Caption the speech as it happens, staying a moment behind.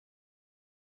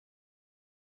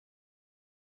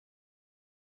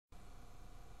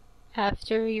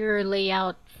After your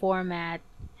layout format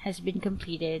has been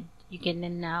completed, you can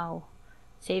then now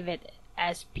save it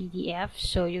as PDF.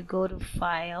 So you go to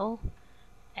File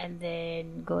and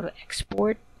then go to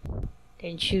Export,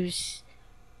 then choose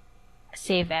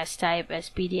Save as Type as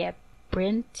PDF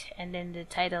Print, and then the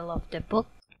title of the book,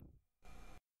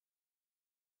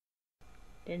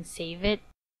 then save it.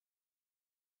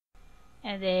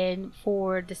 And then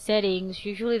for the settings,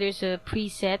 usually there's a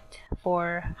preset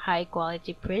for high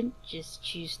quality print. Just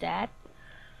choose that.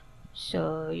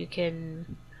 So you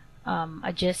can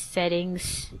adjust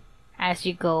settings as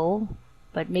you go,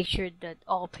 but make sure that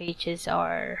all pages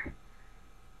are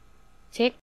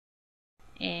ticked.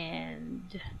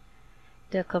 And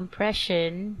the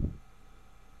compression,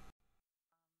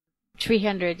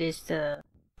 300 is the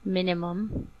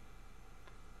minimum.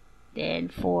 Then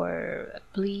for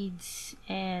bleeds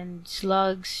and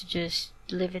slugs, just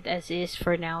leave it as is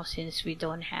for now, since we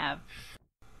don't have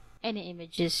any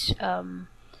images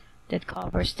that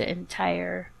covers the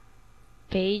entire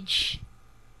page.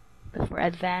 But for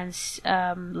advanced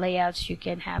layouts, you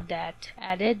can have that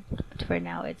added, but for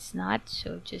now it's not.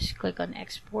 So just click on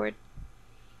export.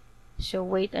 So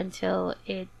wait until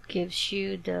it gives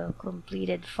you the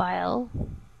completed file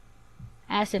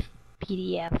as a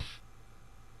PDF.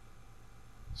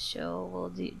 So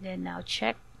we'll then now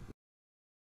check.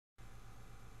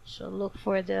 So look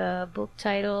for the book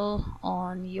title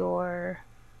on your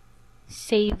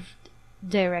saved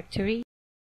directory.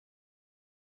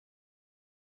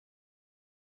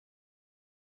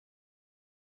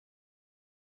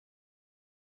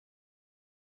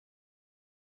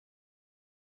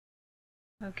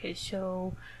 Okay,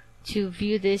 so to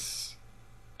view this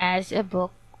as a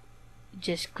book,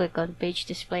 just click on page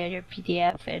display on your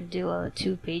PDF and do a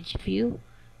 2-page view.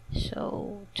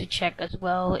 So to check as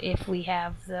well if we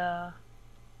have the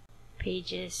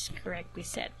pages correctly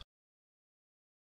set.